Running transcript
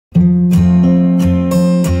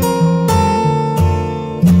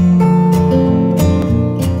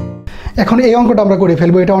এখন এই অঙ্কটা আমরা করে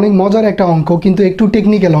ফেলবো। এটা অনেক মজার একটা অঙ্ক, কিন্তু একটু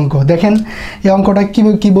টেকনিক্যাল অঙ্ক। দেখেন এই অঙ্কটা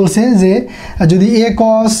কি বলছে যে যদি a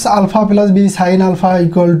cos alpha plus b sin alpha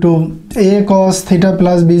equal to a cos theta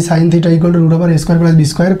plus b sin theta equal to root over a square plus b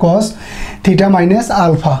square cos theta minus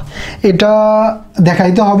alpha, এটা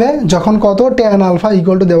দেখাইতে হবে যখন কত tan আলফা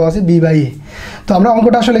ইকুয়াল টু দেওয়া আছে b by a। তো আমরা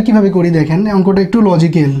অঙ্কটা আসলে কিভাবে করি দেখেন, অঙ্কটা একটু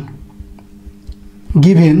লজিক্যাল।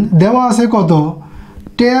 গিভেন দেওয়া আছে কত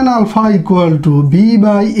tan alpha equal to b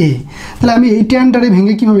by a, তাহলে আমি এই ট্যানটারে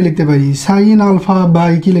ভেঙে কীভাবে লিখতে পারি, সাইন আলফা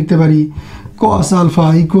বাই কি লিখতে পারি cos আলফা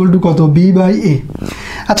ইকুয়াল টু কত b বাই a।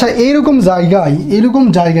 আচ্ছা এরকম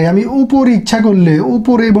জায়গায় আমি উপরে ইচ্ছা করলে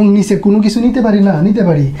উপরে এবং নিচে কোনো কিছু নিতে পারি না? নিতে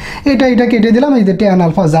পারি। এটা কেটে দিলাম, এই যে tan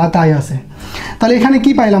আলফা যা তাই আছে। তাহলে এখানে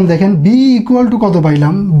কি পাইলাম দেখেন, b ইকুয়াল টু কত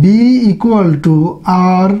পাইলাম, b equal to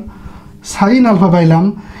R sine alpha পাইলাম,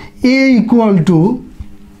 a equal to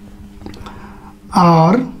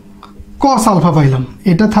R cos alpha পাইলাম।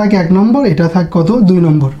 এটা থাক 1 নম্বর, এটা থাক কত 2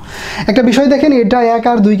 নম্বর। একটা বিষয় দেখেন, এটা 1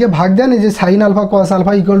 আর 2 কে ভাগ দেন, এই যে sine alpha cos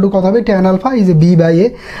alpha equal to কত হবে tan আলফা, এই যে b বাই a,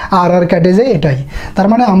 আর কাটে যায় এটাই। তার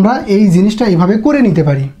মানে আমরা এই জিনিসটা এইভাবে করে নিতে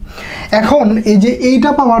পারি। এখন এই যে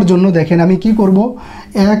এইটা পাওয়ার জন্য দেখেন আমি কি করব,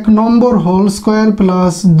 1 নম্বর হোল স্কোয়ার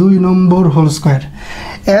প্লাস 2 নম্বর হোল স্কোয়ার,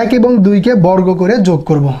 1 এবং 2 কে বর্গ করে যোগ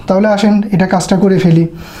করব। তাহলে আসেন এটা কাজটা করে ফেলি।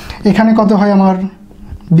 এখানে কত হয় আমার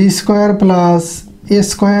b square plus a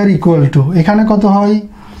square equal to, এখানে কত হয়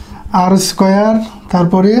আর স্কোয়ার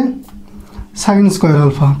তারপরে সাইন স্কোয়ার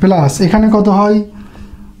আলফা প্লাস এখানে কত হয়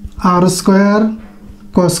আর স্কোয়ার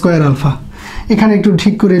cos স্কোয়ার আলফা। এখানে একটু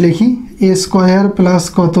ঠিক করে লিখি, a স্কোয়ার প্লাস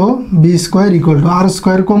কত b square equal to R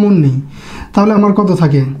square common নেই, তাহলে আমার কত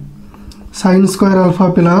থাকে sine square alpha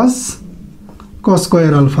plus cos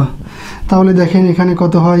square alpha. তাহলে দেখেন এখানে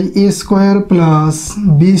কত হয় a square plus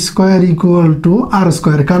b square equal to R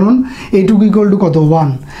square, কারণ এইটুকু ইকুয়াল টু কত 1।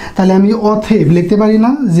 তাহলে আমি অতএব লিখতে পারি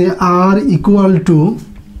না যে আর equal to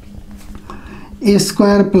a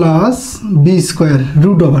square plus b square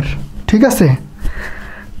root over, ঠিক আছে?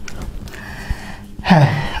 হ্যাঁ,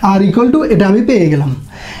 আর ইকুয়াল টু এটা আমি পেয়ে গেলাম।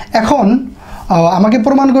 এখন আমাকে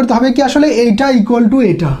প্রমাণ করতে হবে কি আসলে এইটা ইকুয়াল টু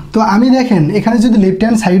এটা। তো আমি দেখেন এখানে যদি লেফট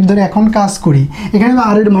হ্যান্ড সাইড ধরে এখন কাজ করি, এখানে আমি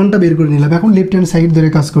আর এর মানটা বের করে নিলাম। এখন লেফট হ্যান্ড সাইড ধরে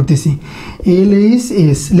কাজ করতেছি, L H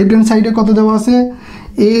S, left hand সাইডে কত দেওয়া আছে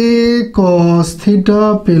a cos theta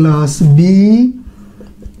plus b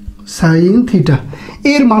sine theta,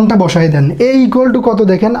 এর মানটা বসাই দেন। a ইকুয়াল টু কত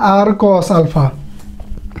দেখেন আর cos আলফা,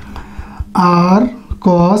 আর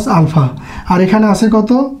cos আলফা, আর এখানে আছে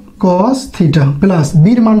কত cos থিটা প্লাস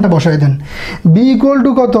বির মানটা বসাই দেন। b ইকুয়াল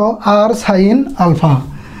টু কত আর সাইন আলফা,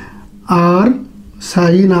 আর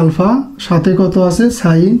সাইন আলফা সাথে কত আছে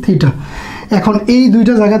সাইন থিটা। এখন এই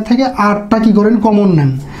দুইটা জায়গার থেকে আরটা কি করেন কমন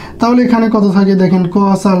নেন, তাহলে এখানে কত থাকে দেখেন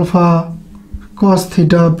cos alpha cos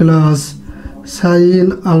theta plus sine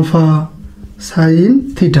alpha sine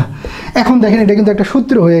theta. এখন দেখেন এটা কিন্তু একটা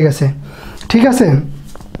সূত্র হয়ে গেছে, ঠিক আছে?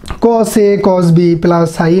 cos a cos b plus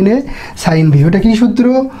sign a sign b, ওটা কি সূত্র,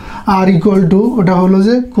 আর ইকুয়াল টু ওটা হলো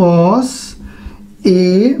যে cos a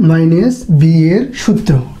মাইনাস b এর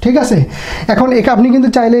সূত্র, ঠিক আছে? এখন আপনি কিন্তু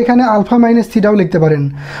চাইলে এখানে আলফা মাইনাস থিটাও লিখতে পারেন,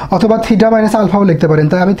 অথবা থিটা মাইনাস আলফাও লিখতে পারেন।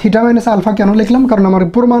 তাই আমি থিটা মাইনাস আলফা কেন লিখলাম, কারণ আমার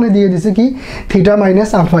প্রমাণে দিয়ে দিছে কি থিটা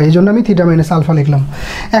মাইনাস আলফা, এই জন্য আমি থিটা মাইনাস আলফা লিখলাম।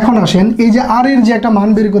 এখন আসেন এই যে আর এর যে একটা মান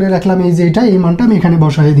বের করে রাখলাম, এই যে এটা, এই মানটা আমি এখানে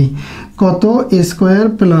বসাই দিই, কত a square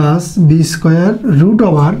plus b square root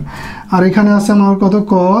over, আর এখানে আছে আমার কত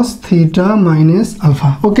cos থিটা মাইনাস আলফা।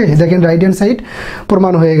 ওকে, দেখেন রাইট হ্যান্ড সাইড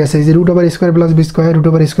প্রমাণ হয়ে গেছে, যে root over square plus B square, root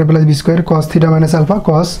over square plus B square, cos theta minus alpha,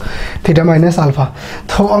 cos theta minus alpha.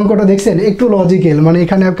 তো অঙ্কটা দেখছেন একটু লজিক্যাল, মানে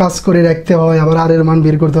এখানে কাজ করে রাখতে হয়, আবার আর এর মান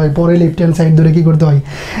বের করতে হয়, পরে লেফট হ্যান্ড সাইড ধরে কি করতে হয়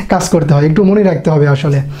কাজ করতে হয়, একটু মনে রাখতে হবে।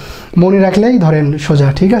 আসলে মনে রাখলেই ধরেন সোজা,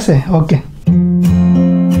 ঠিক আছে? ওকে।